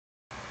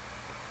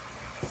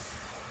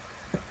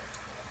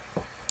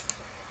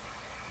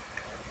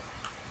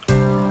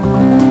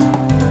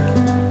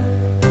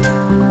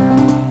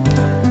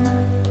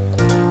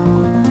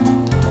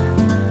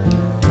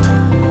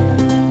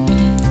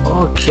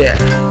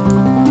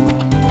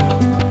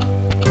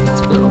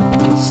Let's go.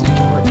 Let's see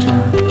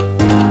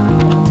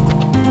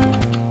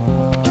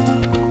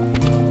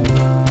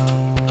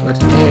what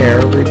air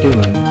we're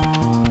doing.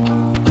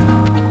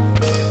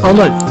 Oh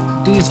look,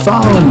 Dee's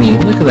following me.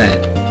 Look at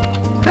that.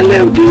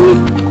 Hello, Dee.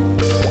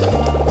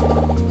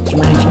 This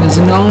mansion is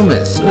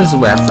enormous. This is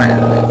where I find it.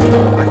 I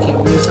can't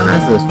believe the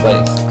size of this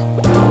place.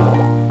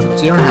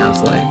 What's your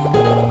house like? I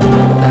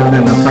live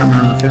in an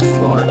apartment on the 5th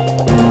floor.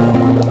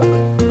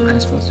 I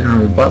suppose you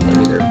don't have a butler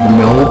either.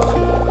 Nope.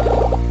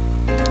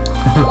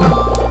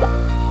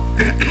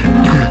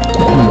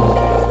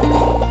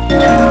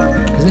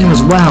 His name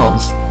is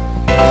Wells.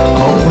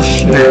 Oh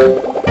snap.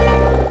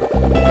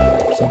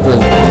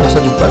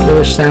 Such a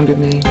butlerish sounding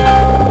name.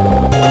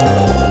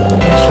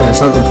 Actually,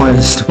 that's not the point of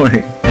the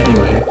story.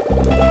 Anyway.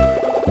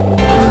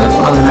 My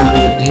father never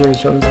visited here,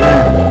 so was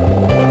that.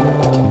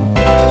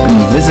 When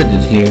you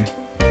visited here.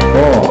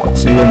 Oh,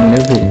 so you didn't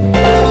live here.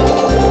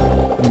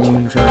 You didn't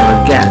even try to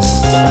guess.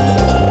 I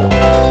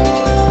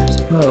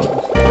suppose.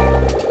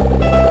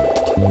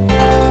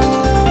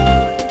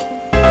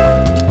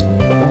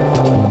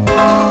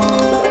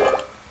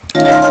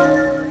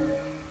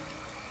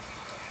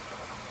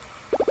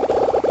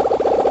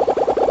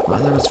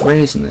 Father was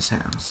raised in this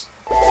house.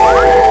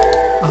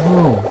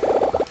 Oh,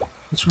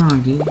 what's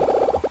wrong, Dee?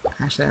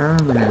 Actually, I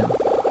remember now.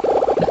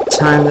 The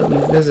time that we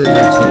visited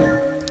here.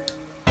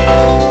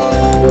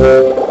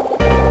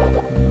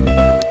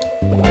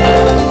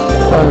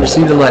 Father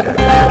received a letter.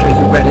 After he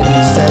read it,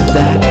 he said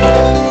that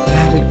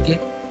he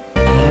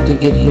had to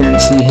get here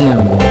and see him.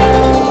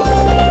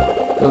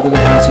 Go to the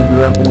house he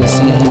grew up in to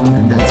see him,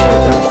 and that's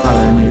what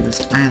Father made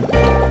this island.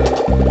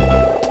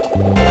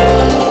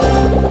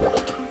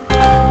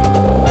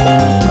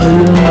 I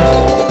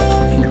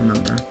can't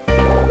remember.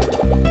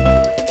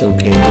 It's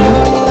okay,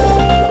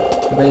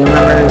 dude. But you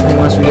remember everything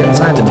once we get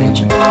inside the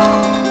mansion?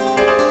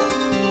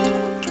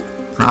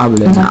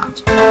 Probably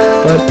not.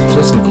 But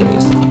just in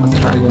case, let's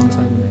try to go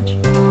inside the mansion.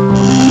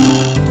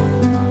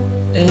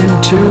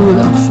 Into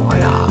the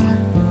foyer.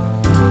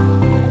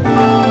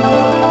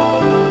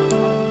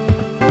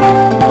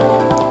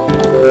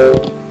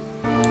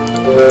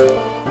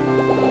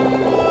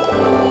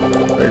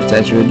 Bird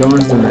statue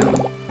adorns the room.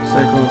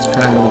 Circles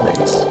triangle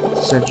base.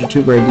 The statue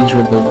two braid each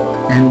with the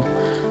end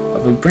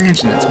of a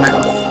branch in its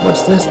mouth.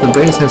 What's this? The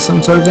base has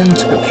some sort of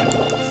inscription.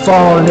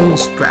 Fall new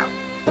sprout.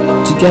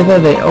 Together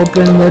they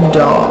open the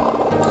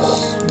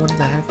doors. What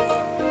the heck?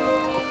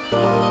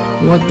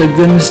 What the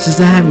goodness does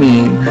that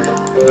mean?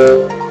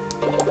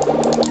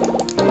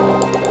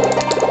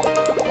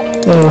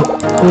 Oh,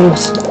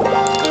 oops.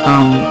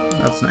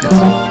 That's nice.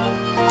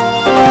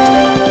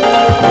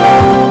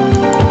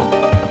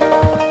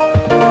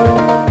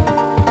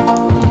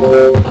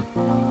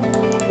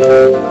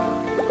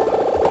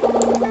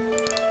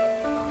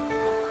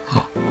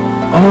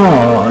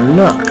 Oh,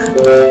 look.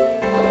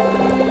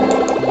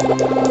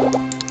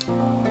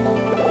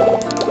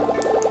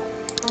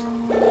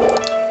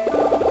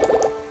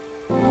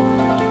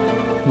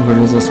 The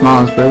bird is the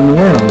smallest bird in the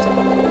world.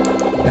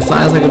 It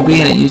flies like a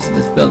bee and it uses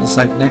its bill to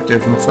suck nectar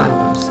from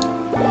flowers.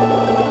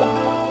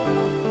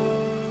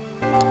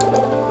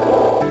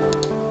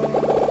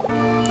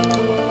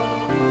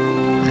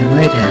 I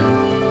might have.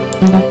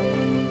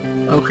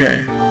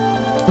 Okay.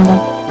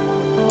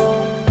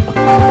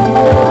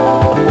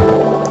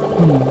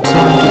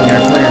 Something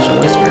our flash a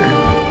whisper.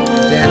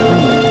 Dad,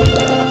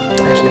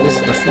 actually, this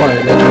is the floor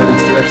that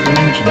leads to the rest of the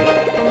mansion.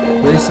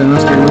 At least there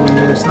must be room on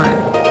the other side.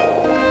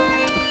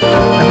 I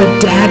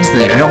bet Dad's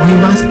there. Oh, he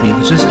must be.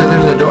 It's just because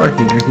there's a door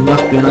here. He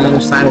must be on the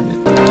other side of it.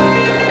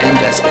 And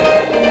Jessica.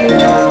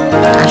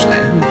 Actually,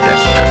 who's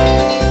Jessica?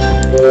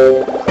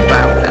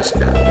 About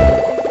Jessica.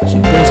 She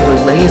basically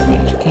raised me.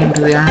 She came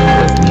to the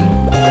island with me.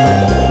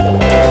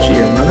 Is she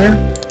your mother?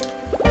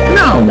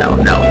 No.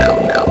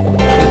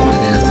 She's my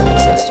dad's little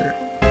sister.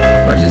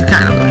 But she's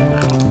kind of like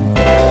that.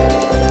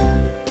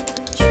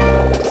 She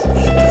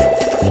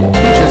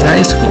teaches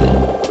high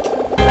school.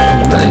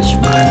 She's really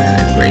smart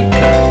and a great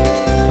cook.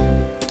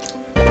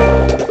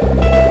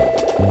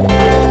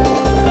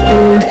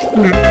 She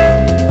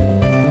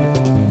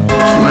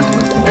went to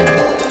look for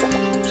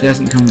Dad. She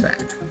hasn't come back.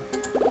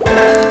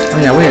 Oh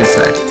yeah, wait a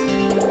sec.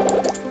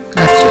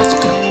 That's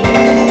Jessica.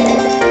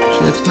 She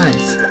looks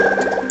nice.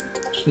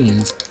 She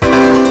is.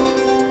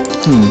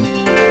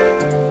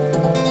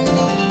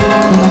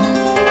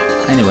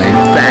 Anyway,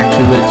 back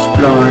to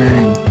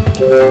exploring.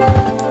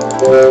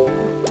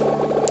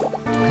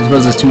 I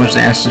suppose it's too much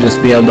to ask to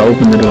just be able to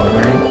open the door,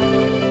 right?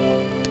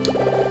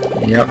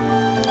 Yep.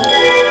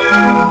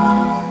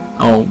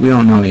 Oh, we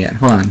don't know yet.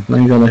 Hold on.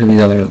 Let me go look at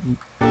these other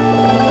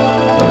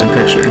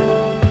picture.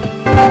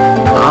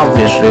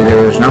 Obviously,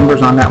 there's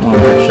numbers on that one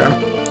picture.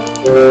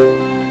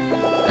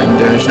 And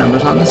there's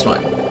numbers on this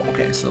one.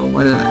 Okay, so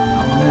what is that?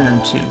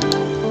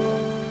 102.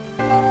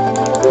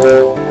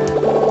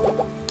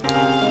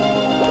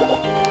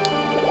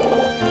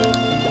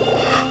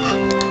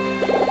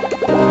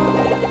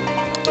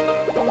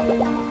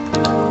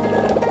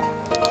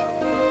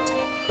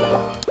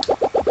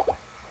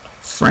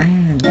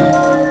 Fran.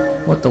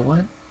 What the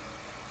what?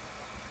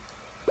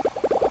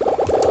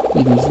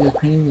 You can see the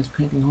painting. This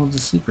painting holds a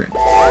secret.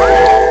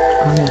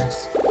 Oh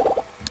yes.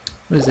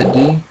 What is it,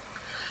 D?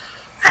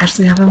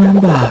 Actually, I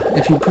remember.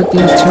 If you put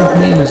these two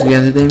paintings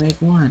together, they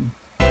make one.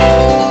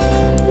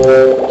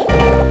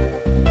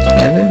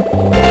 Together?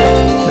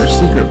 They're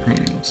secret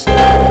paintings.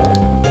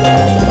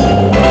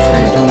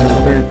 Phantom and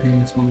the bird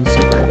paintings hold a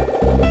secret.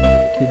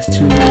 Takes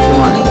two to make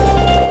one.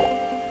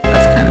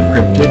 That's kind of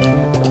cryptic.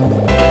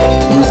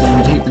 Means that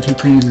we take the two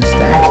paintings and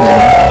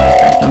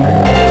stack them.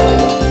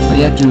 But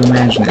you have to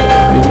imagine it.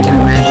 If you can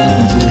imagine it, you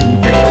can see it in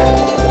the picture.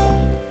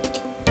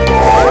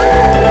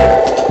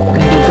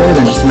 And you go there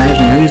and just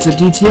imagine it. It's a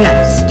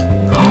DTS.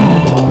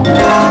 Oh,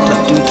 the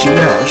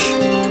DTS.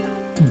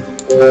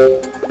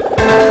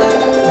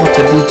 What's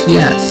a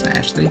DTS,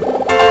 Ashley?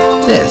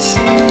 This.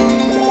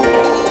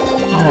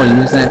 Oh, you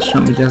use that to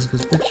show me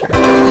Jessica's picture.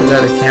 Is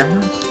that a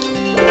camera?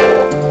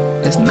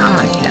 It's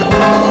not a camera,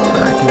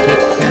 but I can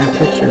take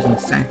pictures and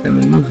stack them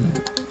and move them.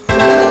 Oh.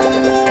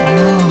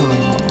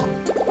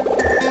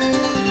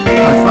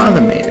 My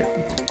father made it.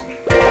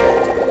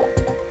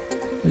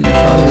 Was your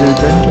father an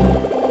inventor?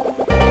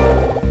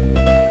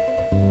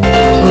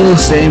 Oh,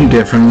 same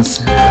difference.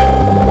 What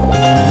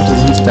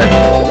does he study?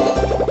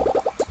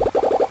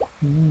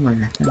 Oh my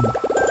God. Oh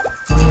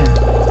yeah.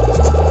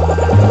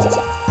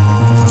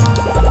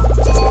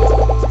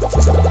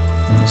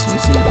 Let's see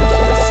if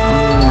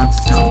someone wants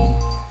to tell me.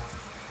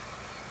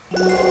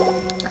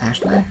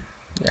 Ashley?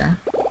 Yeah?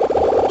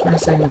 Try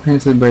setting the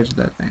paint to the bridge of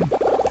that thing.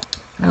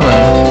 I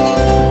will.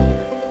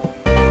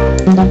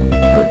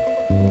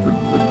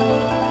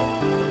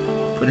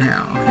 But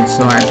how? Okay,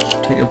 so I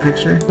take a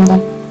picture.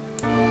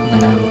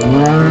 And then I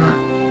run.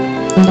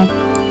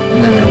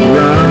 And then I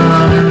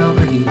run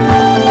over here.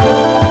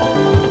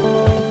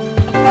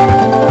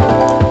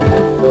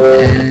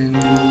 And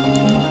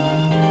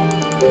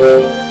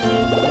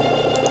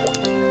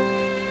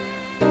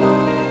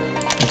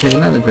I take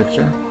another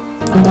picture.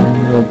 And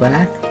then go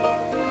back.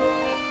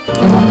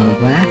 And then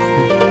go back.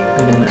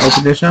 And then I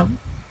open this up.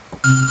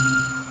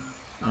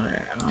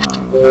 Okay,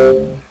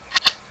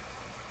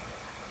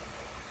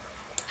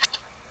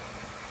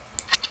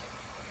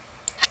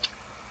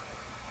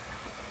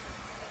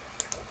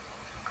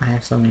 I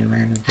have so many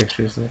random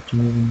pictures that can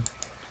move.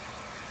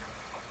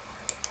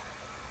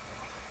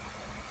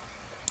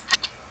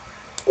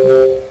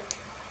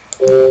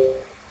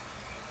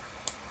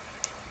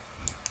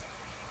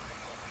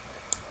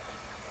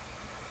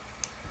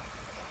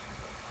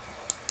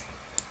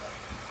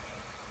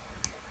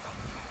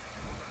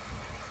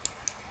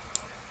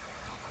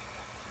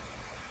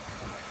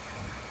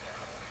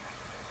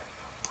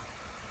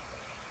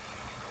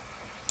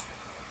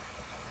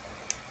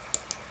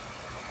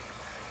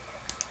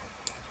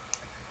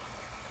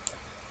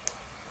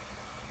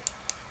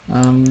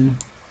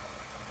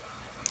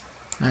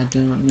 I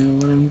don't know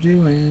what I'm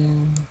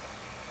doing.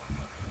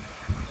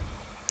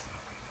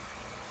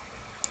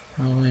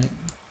 Oh wait.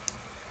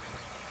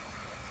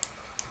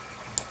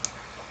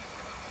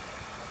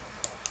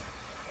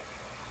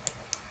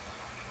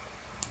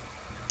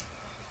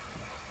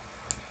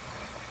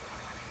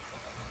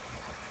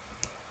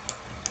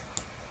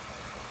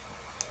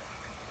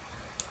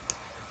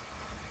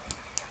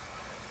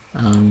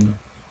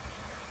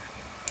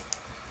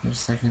 Wait a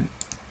second.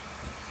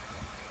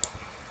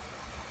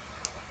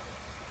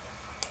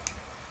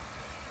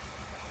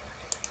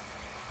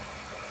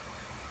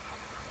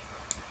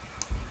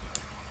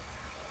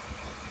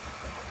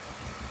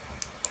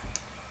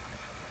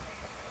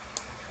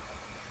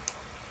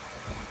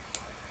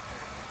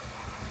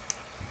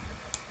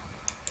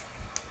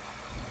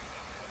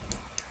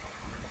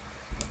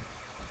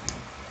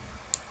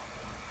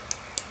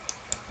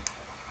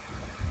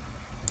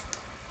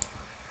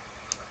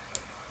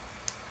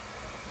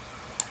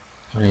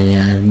 Okay, yeah,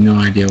 I have no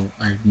idea.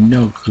 I have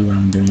no clue what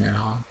I'm doing at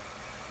all.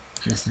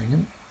 Wait a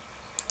second.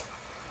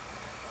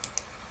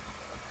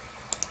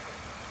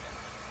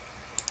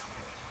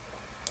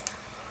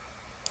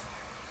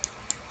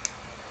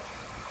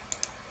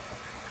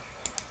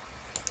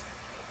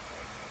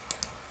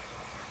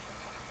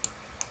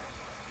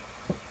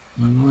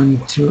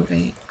 One, two,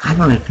 8. I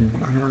don't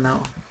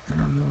know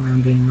what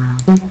I'm doing wrong.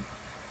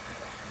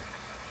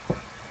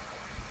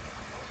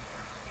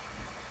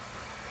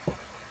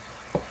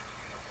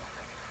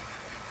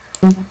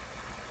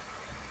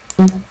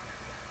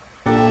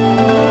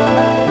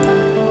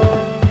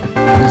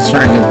 Let's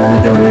try and get the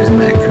video using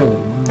that code.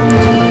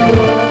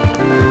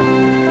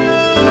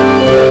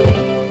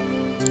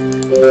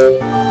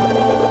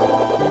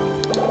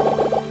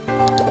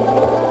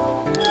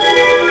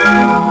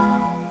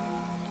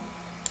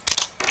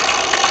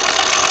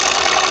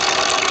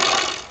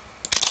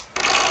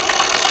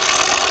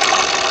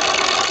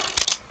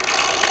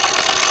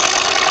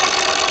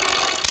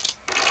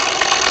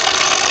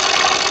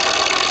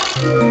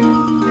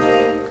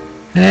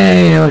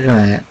 Hey, look at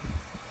that.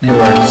 It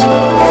works.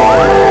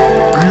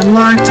 I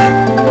unlocked it.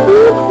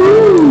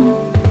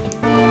 Woohoo!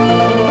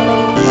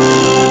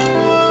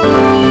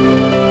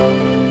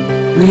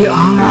 We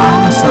are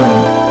awesome.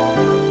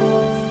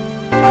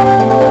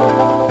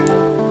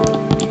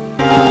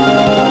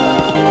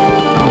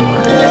 Oh my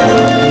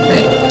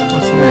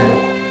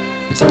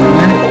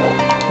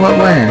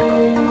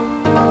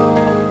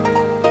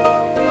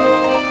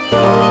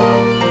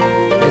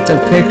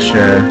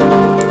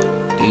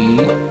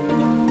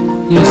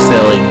You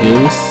silly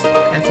goose.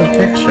 It's a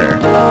picture.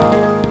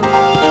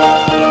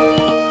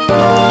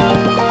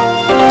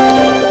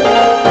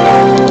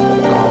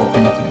 Oh,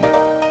 painting.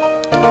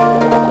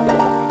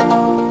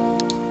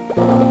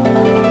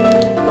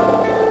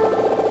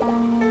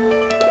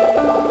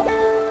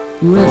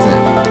 Who is it?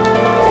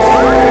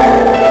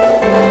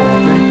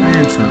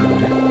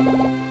 Great-grandfather.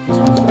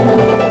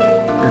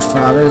 Your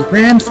father's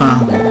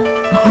grandfather.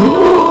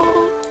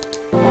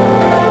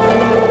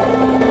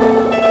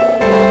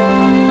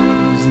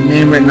 There's a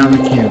name written on the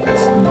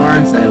canvas.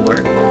 Lawrence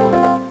Edward.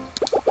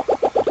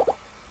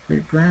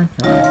 Great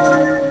grandpa.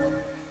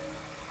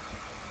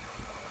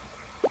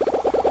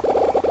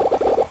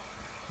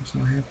 I'm so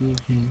happy you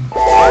came.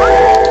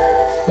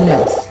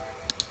 Yes.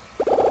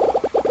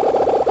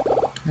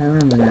 I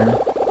remember now.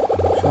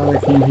 Father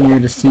came here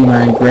to see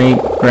my great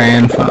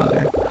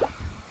grandfather,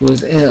 who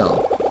was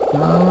ill.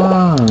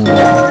 Oh.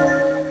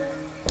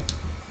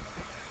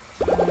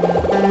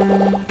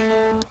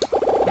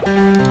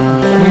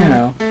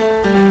 Piano.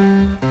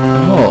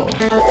 Oh.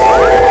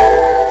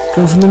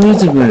 Goes in the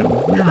music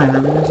room. Yeah, I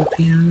remember there's a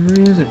piano in the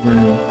music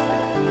room.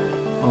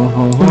 Oh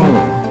ho ho.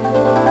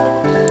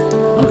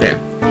 Okay.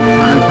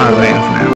 I'm pausing for now.